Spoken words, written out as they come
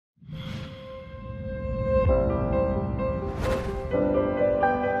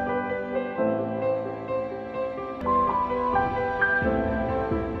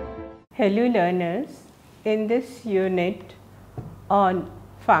Hello learners, in this unit on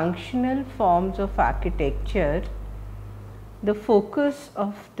functional forms of architecture, the focus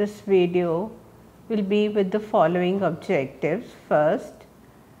of this video will be with the following objectives. First,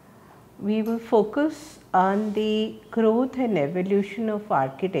 we will focus on the growth and evolution of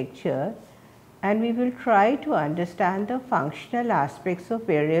architecture, and we will try to understand the functional aspects of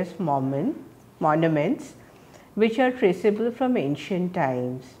various monuments which are traceable from ancient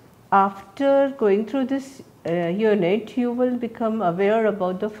times. After going through this unit, you will become aware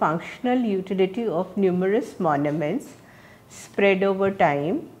about the functional utility of numerous monuments spread over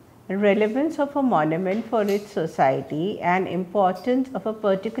time, relevance of a monument for its society, and importance of a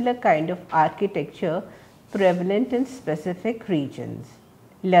particular kind of architecture prevalent in specific regions.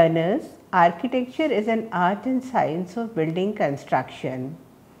 Learners, architecture is an art and science of building construction.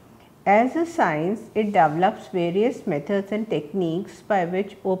 As a science, it develops various methods and techniques by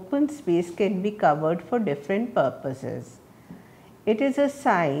which open space can be covered for different purposes. It is a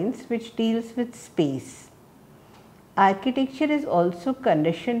science which deals with space. Architecture is also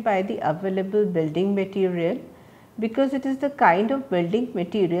conditioned by the available building material because it is the kind of building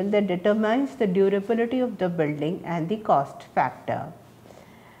material that determines the durability of the building and the cost factor.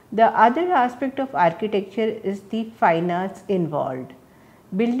 The other aspect of architecture is the fine arts involved.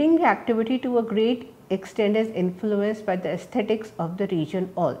 Building activity to a great extent is influenced by the aesthetics of the region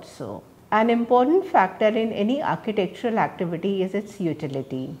also. An important factor in any architectural activity is its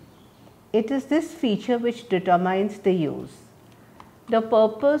utility. It is this feature which determines the use. The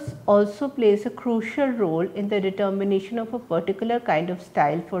purpose also plays a crucial role in the determination of a particular kind of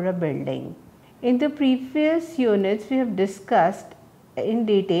style for a building. In the previous units, we have discussed in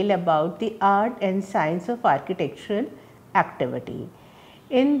detail about the art and science of architectural activity.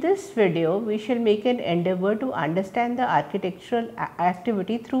 In this video, we shall make an endeavor to understand the architectural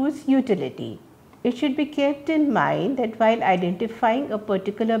activity through its utility. It should be kept in mind that while identifying a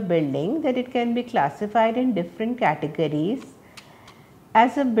particular building, that it can be classified in different categories,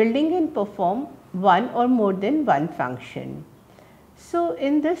 as a building can perform one or more than one function. So,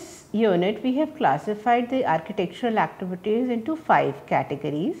 in this unit, we have classified the architectural activities into 5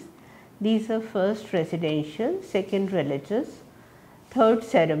 categories. These are first residential, second religious, third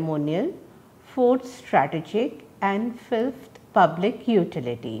ceremonial, fourth strategic, and fifth public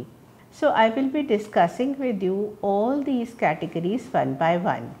utility. So, I will be discussing with you all these categories one by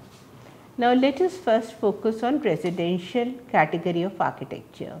one. Now, let us first focus on residential category of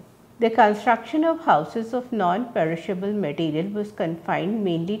architecture. The construction of houses of non-perishable material was confined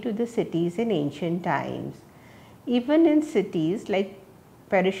mainly to the cities in ancient times. Even in cities, like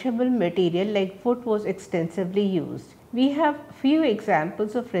perishable material like wood was extensively used. We have few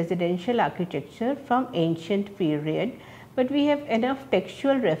examples of residential architecture from ancient period, but we have enough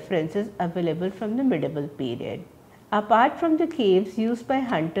textual references available from the medieval period. Apart from the caves used by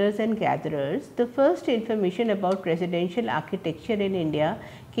hunters and gatherers, the first information about residential architecture in India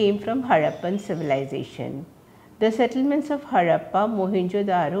came from Harappan civilization. The settlements of Harappa,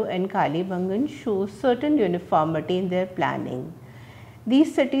 Mohenjo-daro and Kalibangan show certain uniformity in their planning.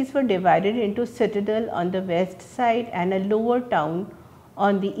 These cities were divided into citadel on the west side and a lower town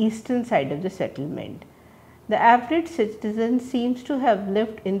on the eastern side of the settlement. The average citizen seems to have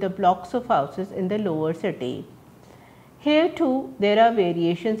lived in the blocks of houses in the lower city. Here too, there are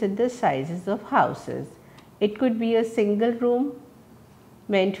variations in the sizes of houses. It could be a single room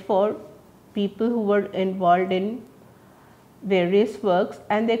meant for people who were involved in various works,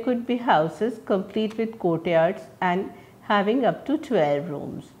 and there could be houses complete with courtyards and having up to 12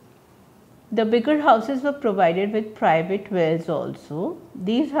 rooms. The bigger houses were provided with private wells also.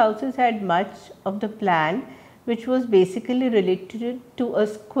 These houses had much of the plan which was basically related to a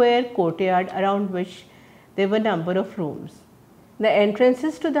square courtyard around which there were a number of rooms. The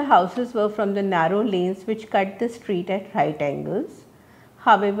entrances to the houses were from the narrow lanes which cut the street at right angles.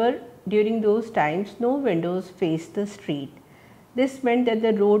 However, during those times, no windows faced the street. This meant that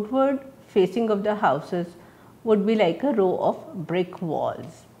the roadward facing of the houses would be like a row of brick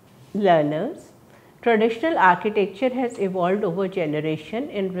walls. Learners, traditional architecture has evolved over generation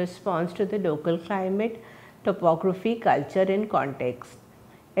in response to the local climate, topography, culture and context.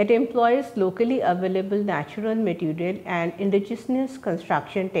 It employs locally available natural material and indigenous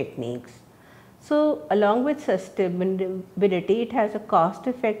construction techniques. So, along with sustainability, it has a cost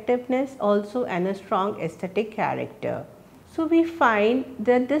effectiveness also and a strong aesthetic character. So, we find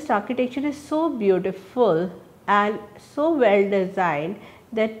that this architecture is so beautiful and so well designed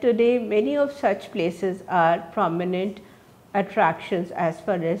that today many of such places are prominent attractions as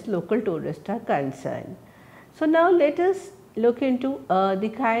far as local tourists are concerned. So, now let us look into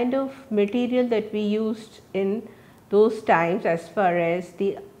the kind of material that we used in those times as far as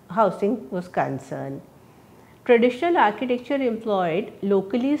the housing was concerned. Traditional architecture employed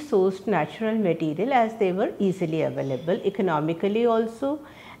locally sourced natural material as they were easily available, economically also,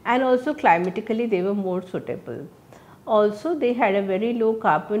 and also climatically they were more suitable. Also, they had a very low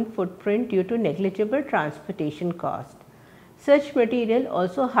carbon footprint due to negligible transportation cost. Such material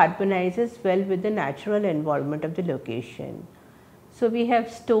also harmonizes well with the natural environment of the location. So, we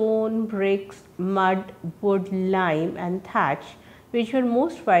have stone, bricks, mud, wood, lime and thatch, which were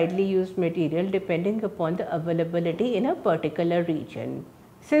most widely used material depending upon the availability in a particular region.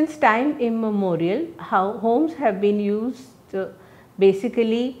 Since time immemorial, homes have been used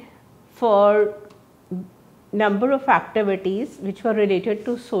basically for number of activities which were related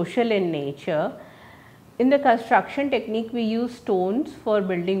to social in nature. In the construction technique, we use stones for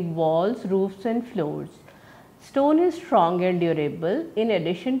building walls, roofs and floors. Stone is strong and durable. In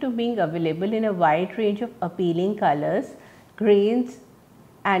addition to being available in a wide range of appealing colors, grains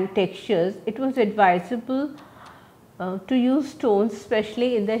and textures, it was advisable to use stones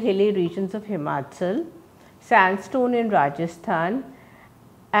especially in the hilly regions of Himachal, sandstone in Rajasthan,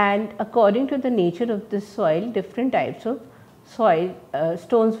 and according to the nature of the soil, different types of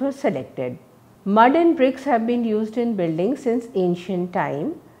stones were selected. Mud and bricks have been used in buildings since ancient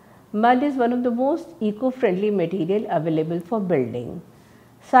time. Mud is one of the most eco-friendly material available for building.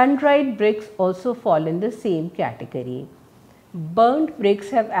 Sun-dried bricks also fall in the same category. Burnt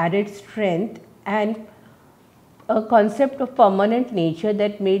bricks have added strength and a concept of permanent nature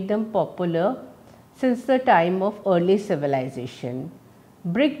that made them popular since the time of early civilization.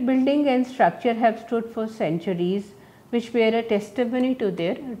 Brick building and structure have stood for centuries, which bear a testimony to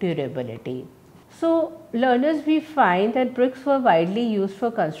their durability. So, learners, we find that bricks were widely used for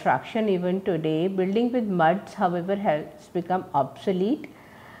construction even today. Building with muds, however, has become obsolete.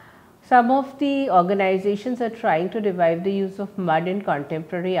 Some of the organizations are trying to revive the use of mud in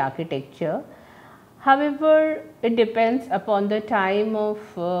contemporary architecture. However, it depends upon the time of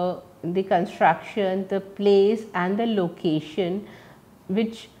the construction, the place and the location,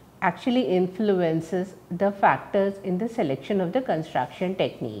 which actually influences the factors in the selection of the construction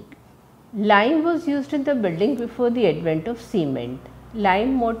technique. Lime was used in the building before the advent of cement.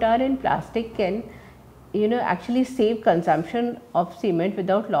 Lime, mortar and plastic can actually save consumption of cement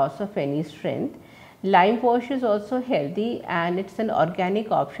without loss of any strength. Lime wash is also healthy and it's an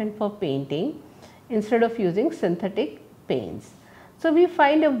organic option for painting instead of using synthetic paints. So, we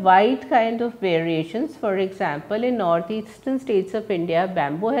find a wide kind of variations. For example, in northeastern states of India,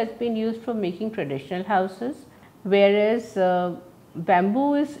 bamboo has been used for making traditional houses, whereas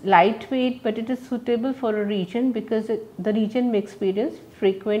bamboo is lightweight, but it is suitable for a region because the region may experience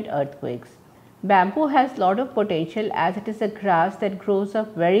frequent earthquakes. Bamboo has lot of potential as it is a grass that grows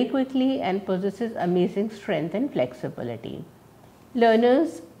up very quickly and possesses amazing strength and flexibility.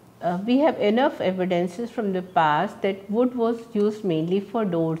 Learners, we have enough evidences from the past that wood was used mainly for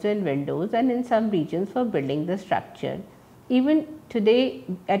doors and windows and in some regions for building the structure. Even today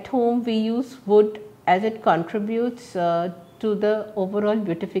at home we use wood as it contributes to the overall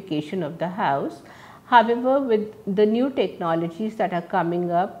beautification of the house. However, with the new technologies that are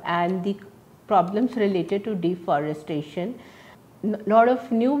coming up and the problems related to deforestation, lot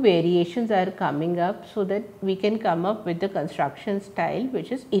of new variations are coming up so that we can come up with the construction style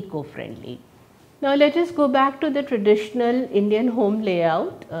which is eco-friendly. Now, let us go back to the traditional Indian home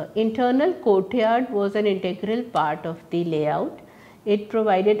layout. Internal courtyard was an integral part of the layout. It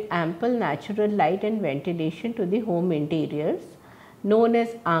provided ample natural light and ventilation to the home interiors. Known as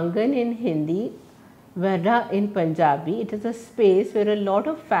Angan in Hindi, Verra in Punjabi, it is a space where a lot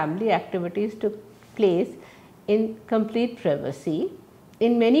of family activities took place in complete privacy.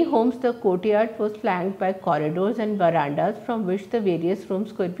 In many homes, the courtyard was flanked by corridors and verandas from which the various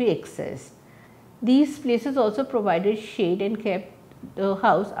rooms could be accessed. These places also provided shade and kept the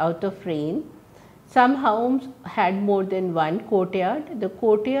house out of rain. Some homes had more than one courtyard. The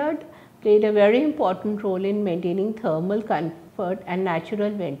courtyard played a very important role in maintaining thermal comfort and natural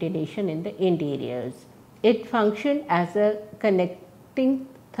ventilation in the interiors. It functioned as a connecting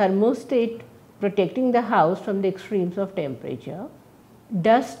thermostat, protecting the house from the extremes of temperature.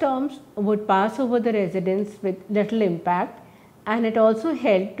 Dust storms would pass over the residence with little impact, and it also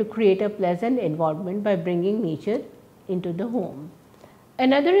helped to create a pleasant environment by bringing nature into the home.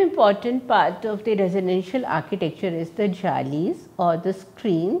 Another important part of the residential architecture is the jalis or the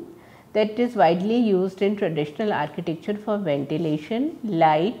screen that is widely used in traditional architecture for ventilation,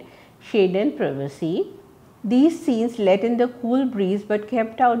 light, shade and privacy. These scenes let in the cool breeze but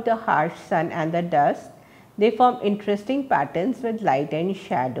kept out the harsh sun and the dust. They form interesting patterns with light and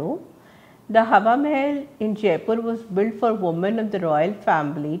shadow. The Hawa Mahal in Jaipur was built for women of the royal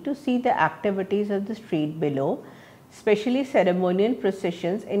family to see the activities of the street below, especially ceremonial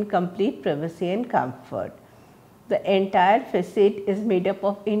processions, in complete privacy and comfort. The entire facade is made up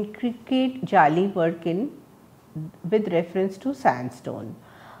of intricate jali work with reference to sandstone.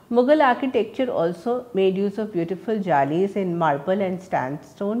 Mughal architecture also made use of beautiful jalis in marble and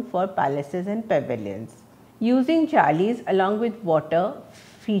sandstone for palaces and pavilions. Using jalis along with water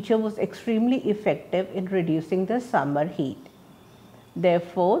feature was extremely effective in reducing the summer heat.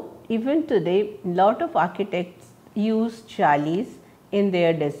 Therefore, even today, a lot of architects use jalis in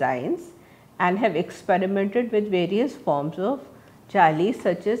their designs and have experimented with various forms of jalis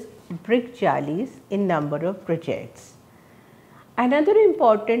such as brick jalis in number of projects. Another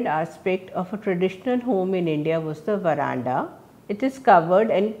important aspect of a traditional home in India was the veranda. It is covered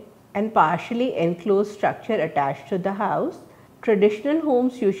and partially enclosed structure attached to the house. Traditional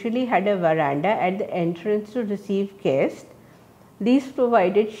homes usually had a veranda at the entrance to receive guests. These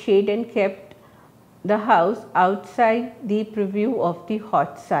provided shade and kept the house outside the preview of the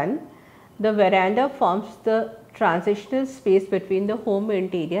hot sun. The veranda forms the transitional space between the home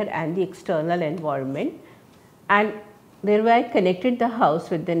interior and the external environment, and thereby connected the house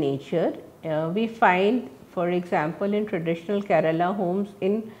with the nature. We find, for example, in traditional Kerala homes,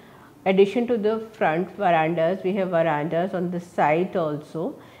 in addition to the front verandas, we have verandas on the side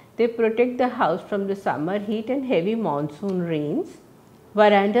also. They protect the house from the summer heat and heavy monsoon rains.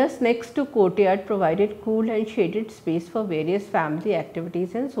 Verandas next to courtyard provided cool and shaded space for various family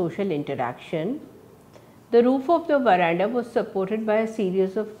activities and social interaction. The roof of the veranda was supported by a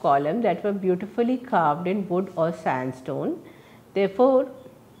series of columns that were beautifully carved in wood or sandstone. Therefore,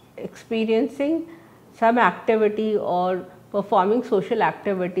 experiencing some activity or performing social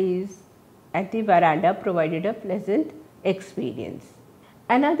activities at the veranda provided a pleasant experience.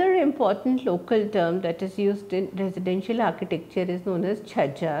 Another important local term that is used in residential architecture is known as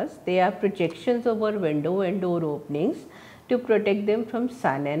chhajjas. They are projections over window and door openings to protect them from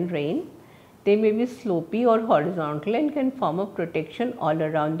sun and rain. They may be slopy or horizontal and can form a protection all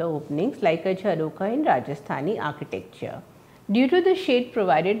around the openings like a jharoka in Rajasthani architecture. Due to the shade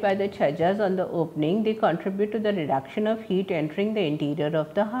provided by the chhajjas on the opening, they contribute to the reduction of heat entering the interior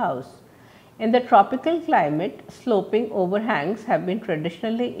of the house. In the tropical climate, sloping overhangs have been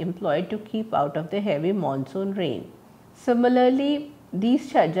traditionally employed to keep out of the heavy monsoon rain. Similarly,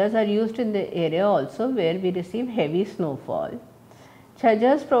 these chhajjas are used in the area also where we receive heavy snowfall.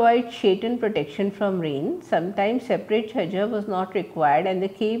 Chhajjas provide shade and protection from rain. Sometimes separate chhajja was not required and the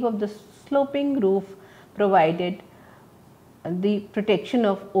cave of the sloping roof provided the protection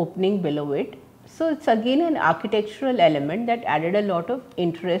of opening below it. So, it is again an architectural element that added a lot of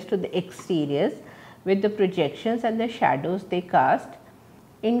interest to the exteriors with the projections and the shadows they cast.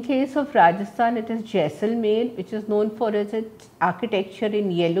 In case of Rajasthan, it is Jaisalmer, which is known for its architecture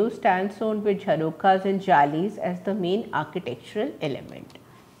in yellow sandstone with jharokas and jalis as the main architectural element.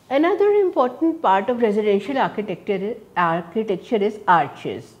 Another important part of residential architecture is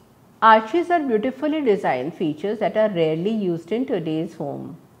arches. Arches are beautifully designed features that are rarely used in today's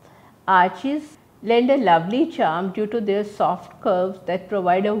home. Arches lend a lovely charm due to their soft curves that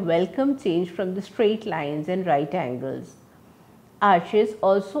provide a welcome change from the straight lines and right angles. Arches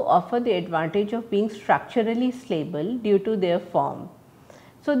also offer the advantage of being structurally stable due to their form.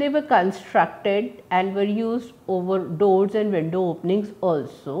 So, they were constructed and were used over doors and window openings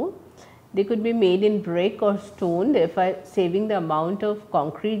also. They could be made in brick or stone, therefore saving the amount of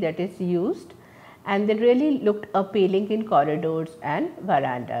concrete that is used, and they really looked appealing in corridors and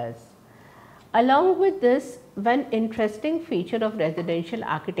verandas. Along with this, one interesting feature of residential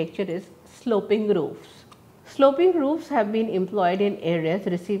architecture is sloping roofs. Sloping roofs have been employed in areas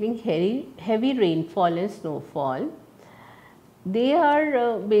receiving heavy rainfall and snowfall. They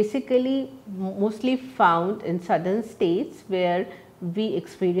are basically mostly found in southern states where we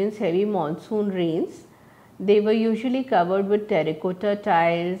experience heavy monsoon rains. They were usually covered with terracotta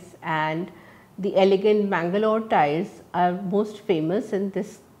tiles, and the elegant Bangalore tiles are most famous in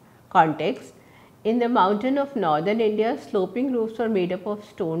this context. In the mountain of northern India, sloping roofs are made up of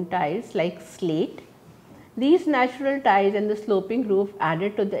stone tiles like slate. These natural tiles and the sloping roof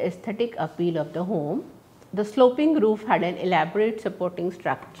added to the aesthetic appeal of the home. The sloping roof had an elaborate supporting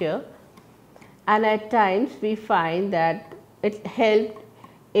structure, and at times we find that it helped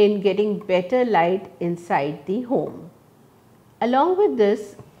in getting better light inside the home. Along with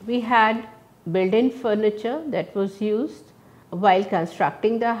this, we had built-in furniture that was used while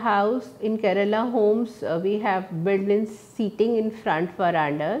constructing the house. In Kerala homes, we have built-in seating in front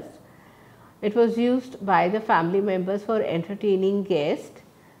verandas. It was used by the family members for entertaining guests.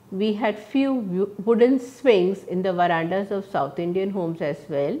 We had few wooden swings in the verandas of South Indian homes as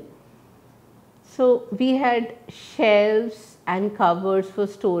well. So, we had shelves and cupboards for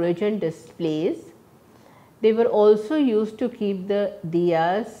storage and displays. They were also used to keep the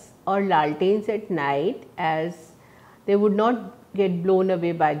diyas or lanterns at night, as they would not get blown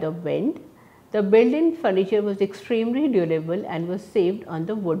away by the wind. The built-in furniture was extremely durable and was saved on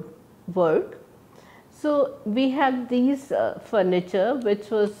the woodwork. So, we have these furniture which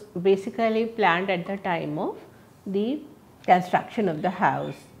was basically planned at the time of the construction of the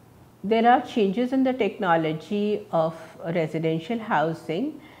house. There are changes in the technology of residential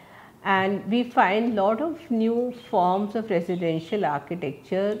housing, and we find lot of new forms of residential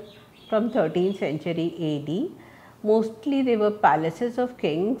architecture from 13th century AD. Mostly they were palaces of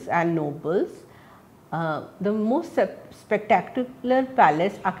kings and nobles. The most spectacular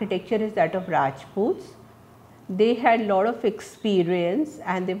palace architecture is that of Rajputs. They had lot of experience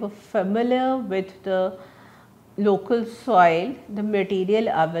and they were familiar with the local soil, the material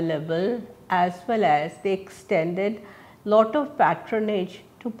available, as well as they extended lot of patronage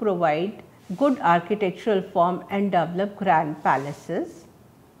to provide good architectural form and develop grand palaces.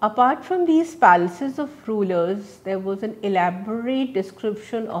 Apart from these palaces of rulers, there was an elaborate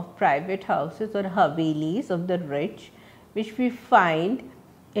description of private houses or havelis of the rich, which we find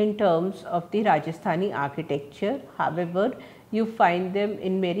in terms of the Rajasthani architecture. However, you find them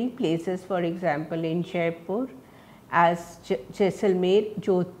in many places, for example, in Jaipur, as Jaisalmer,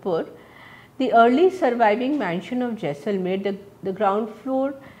 Jodhpur. The early surviving mansion of Jaisalmer, the ground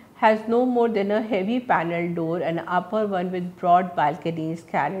floor has no more than a heavy panel door, and an upper one with broad balconies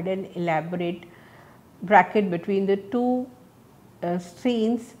carried an elaborate bracket between the two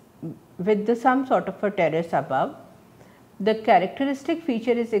screens with some sort of a terrace above. The characteristic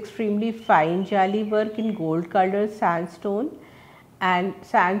feature is extremely fine jali work in gold colored sandstone, and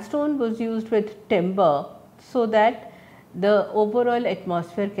sandstone was used with timber so that the overall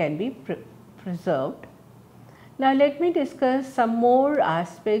atmosphere can be preserved. Now, let me discuss some more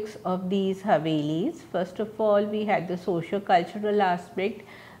aspects of these havelis. First of all, we had the socio-cultural aspect,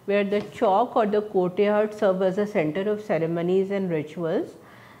 where the chowk or the courtyard served as a center of ceremonies and rituals.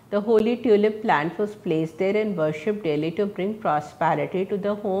 The holy tulip plant was placed there and worshipped daily to bring prosperity to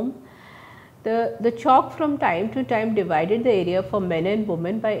the home. The chowk from time to time divided the area for men and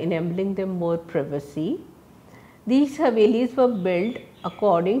women by enabling them more privacy. These havelis were built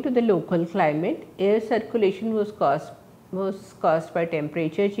according to the local climate. Air circulation was caused by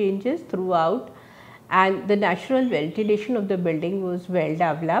temperature changes throughout, and the natural ventilation of the building was well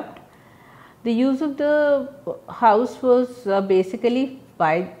developed. The use of the house was basically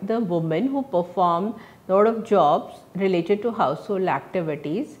by the women who performed a lot of jobs related to household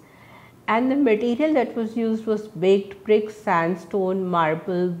activities, and the material that was used was baked bricks, sandstone,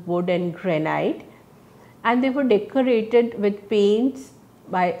 marble, wood and granite, and they were decorated with paints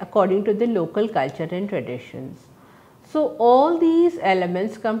according to the local culture and traditions. So, all these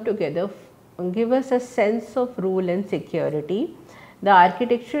elements come together and give us a sense of rule and security. The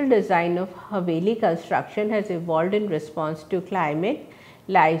architectural design of Haveli construction has evolved in response to climate,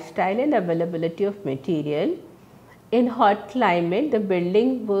 lifestyle and availability of material. In hot climate, the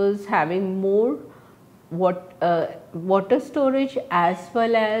building was having more water storage as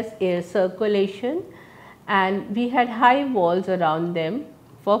well as air circulation, and we had high walls around them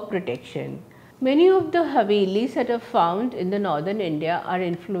for protection. Many of the havelis that are found in the northern India are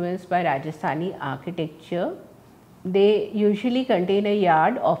influenced by Rajasthani architecture. They usually contain a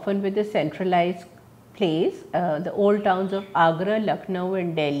yard, often with a centralized place. The old towns of Agra, Lucknow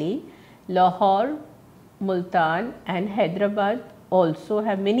and Delhi, Lahore, Multan and Hyderabad also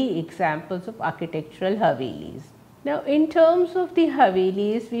have many examples of architectural havelis. Now, in terms of the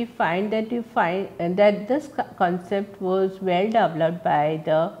havelis, we find that this concept was well developed by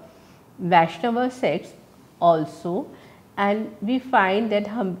the Vaishnava sects also, and we find that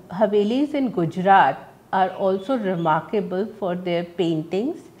havelis in Gujarat are also remarkable for their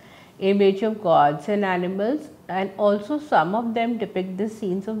paintings, image of gods and animals, and also some of them depict the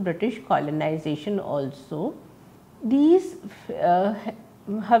scenes of British colonization also. These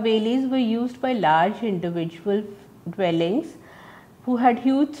havelis were used by large individual dwellings who had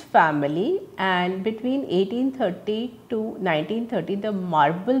huge family, and between 1830 to 1930 the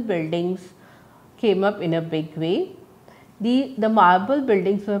marble buildings came up in a big way. The marble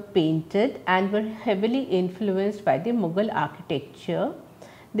buildings were painted and were heavily influenced by the Mughal architecture.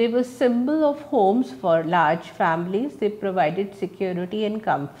 They were symbol of homes for large families. They provided security and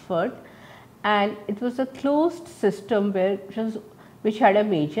comfort, and it was a closed system which had a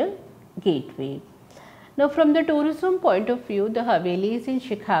major gateway. Now, from the tourism point of view, the Havelis in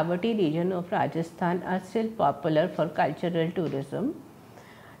Shekhawati region of Rajasthan are still popular for cultural tourism.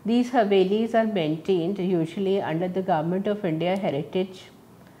 These Havelis are maintained usually under the Government of India Heritage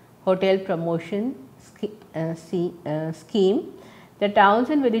Hotel Promotion Scheme. The towns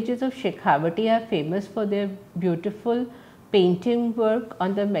and villages of Shekhawati are famous for their beautiful painting work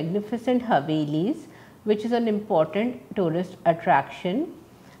on the magnificent Havelis, which is an important tourist attraction.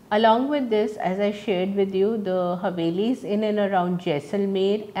 Along with this, as I shared with you, the Havelis in and around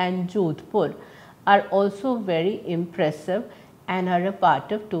Jaisalmer and Jodhpur are also very impressive and are a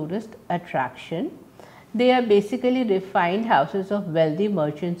part of tourist attraction. They are basically refined houses of wealthy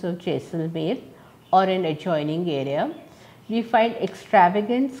merchants of Jaisalmer or an adjoining area. We find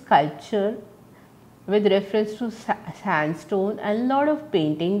extravagant sculpture with reference to sandstone and a lot of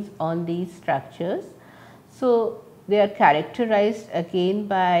paintings on these structures. So, they are characterized again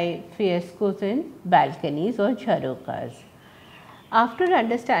by frescoes in balconies or jharokas. After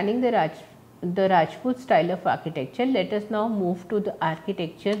understanding the Rajput style of architecture, let us now move to the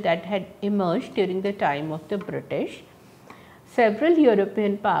architecture that had emerged during the time of the British. Several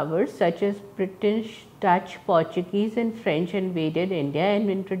European powers such as British, Dutch, Portuguese and French invaded India and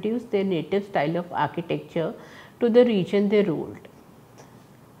introduced their native style of architecture to the region they ruled.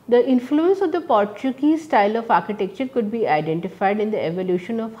 The influence of the Portuguese style of architecture could be identified in the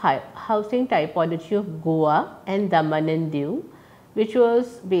evolution of housing typology of Goa and Daman and Diu, which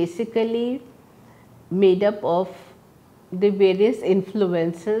was basically made up of the various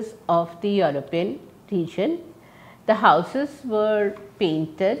influences of the European region. The houses were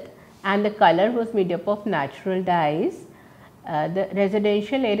painted and the color was made up of natural dyes. The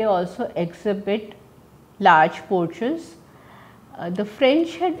residential area also exhibit large porches. The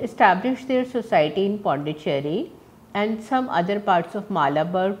French had established their society in Pondicherry and some other parts of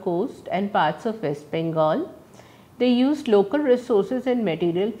Malabar coast and parts of West Bengal. They used local resources and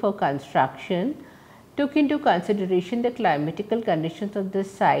material for construction, took into consideration the climatical conditions of the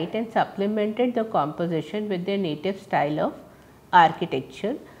site and supplemented the composition with their native style of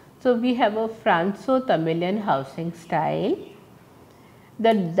architecture. So, we have a Franco-Tamilian housing style.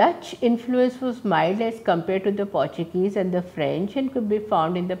 The Dutch influence was mild as compared to the Portuguese and the French and could be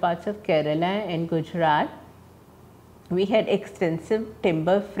found in the parts of Kerala and Gujarat. We had extensive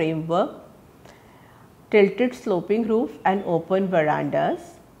timber framework, tilted sloping roof and open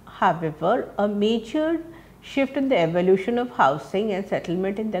verandas. However, a major shift in the evolution of housing and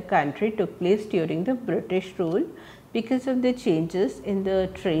settlement in the country took place during the British rule because of the changes in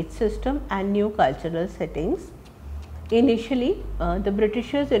the trade system and new cultural settings. Initially, the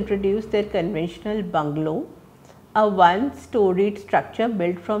Britishers introduced their conventional bungalow, a one-storied structure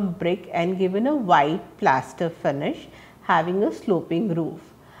built from brick and given a white plaster finish having a sloping roof.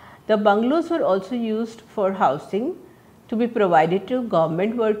 The bungalows were also used for housing to be provided to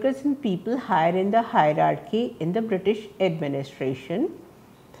government workers and people higher in the hierarchy in the British administration.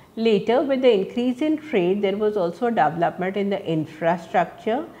 Later, with the increase in trade, there was also a development in the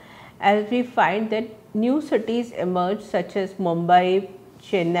infrastructure, as we find that new cities emerged such as Mumbai,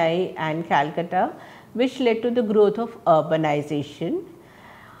 Chennai and Calcutta, which led to the growth of urbanization.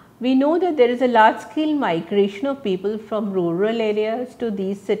 We know that there is a large scale migration of people from rural areas to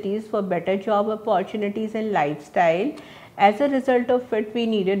these cities for better job opportunities and lifestyle. As a result of it, we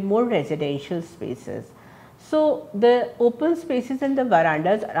needed more residential spaces. So, the open spaces and the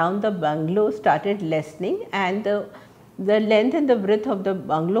verandas around the bungalow started lessening and the length and the width of the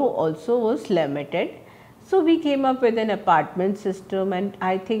bungalow also was limited. So, we came up with an apartment system, and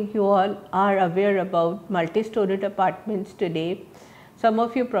I think you all are aware about multi-storied apartments today. Some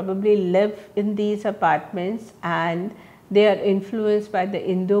of you probably live in these apartments and they are influenced by the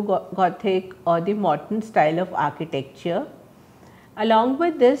Indo-Gothic or the modern style of architecture. Along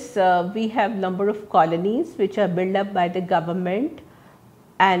with this, we have number of colonies which are built up by the government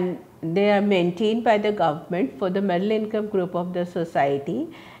and they are maintained by the government for the middle income group of the society,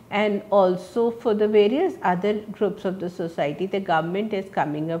 and also for the various other groups of the society. The government is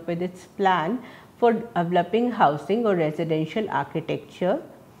coming up with its plan for developing housing or residential architecture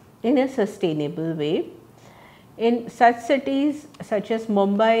in a sustainable way. In such cities such as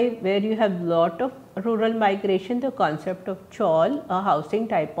Mumbai, where you have lot of rural migration, the concept of chawl, a housing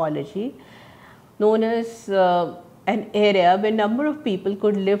typology known as an area where number of people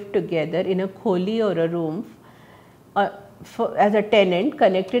could live together in a kholi or a room as a tenant,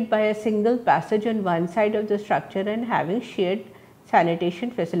 connected by a single passage on one side of the structure and having shared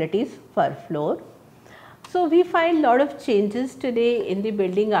sanitation facilities per floor. So, we find lot of changes today in the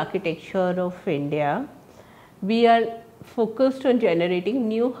building architecture of India. We are focused on generating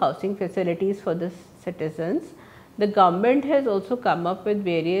new housing facilities for the citizens. The government has also come up with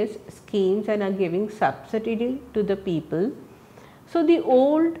various schemes and are giving subsidy to the people. So, the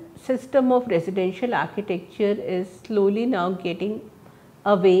old system of residential architecture is slowly now getting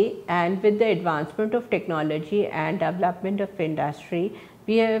away, and with the advancement of technology and development of industry,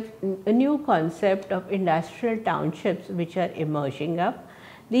 we have a new concept of industrial townships which are emerging up.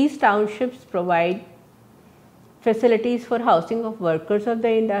 These townships provide facilities for housing of workers of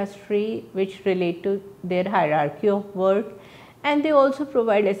the industry which relate to their hierarchy of work, and they also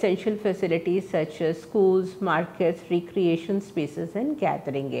provide essential facilities such as schools, markets, recreation spaces and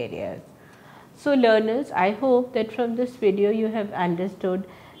gathering areas. So learners, I hope that from this video you have understood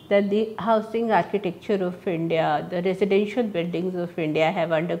that the housing architecture of India, the residential buildings of India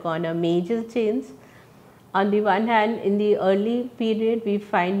have undergone a major change. On the one hand, in the early period, we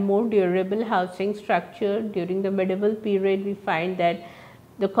find more durable housing structure. During the medieval period, we find that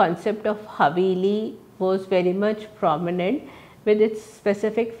the concept of Haveli was very much prominent with its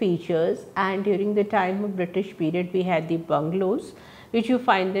specific features, and during the time of British period, we had the bungalows, which you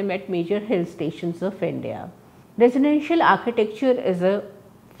find them at major hill stations of India. Residential architecture is a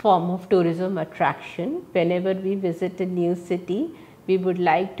form of tourism attraction. Whenever we visit a new city, we would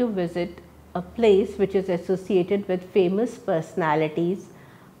like to visit a place which is associated with famous personalities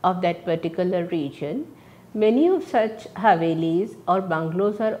of that particular region. Many of such havelis or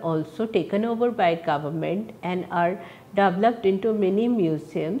bungalows are also taken over by government and are developed into mini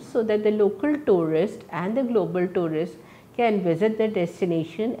museums, so that the local tourist and the global tourist can visit the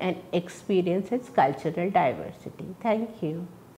destination and experience its cultural diversity. Thank you.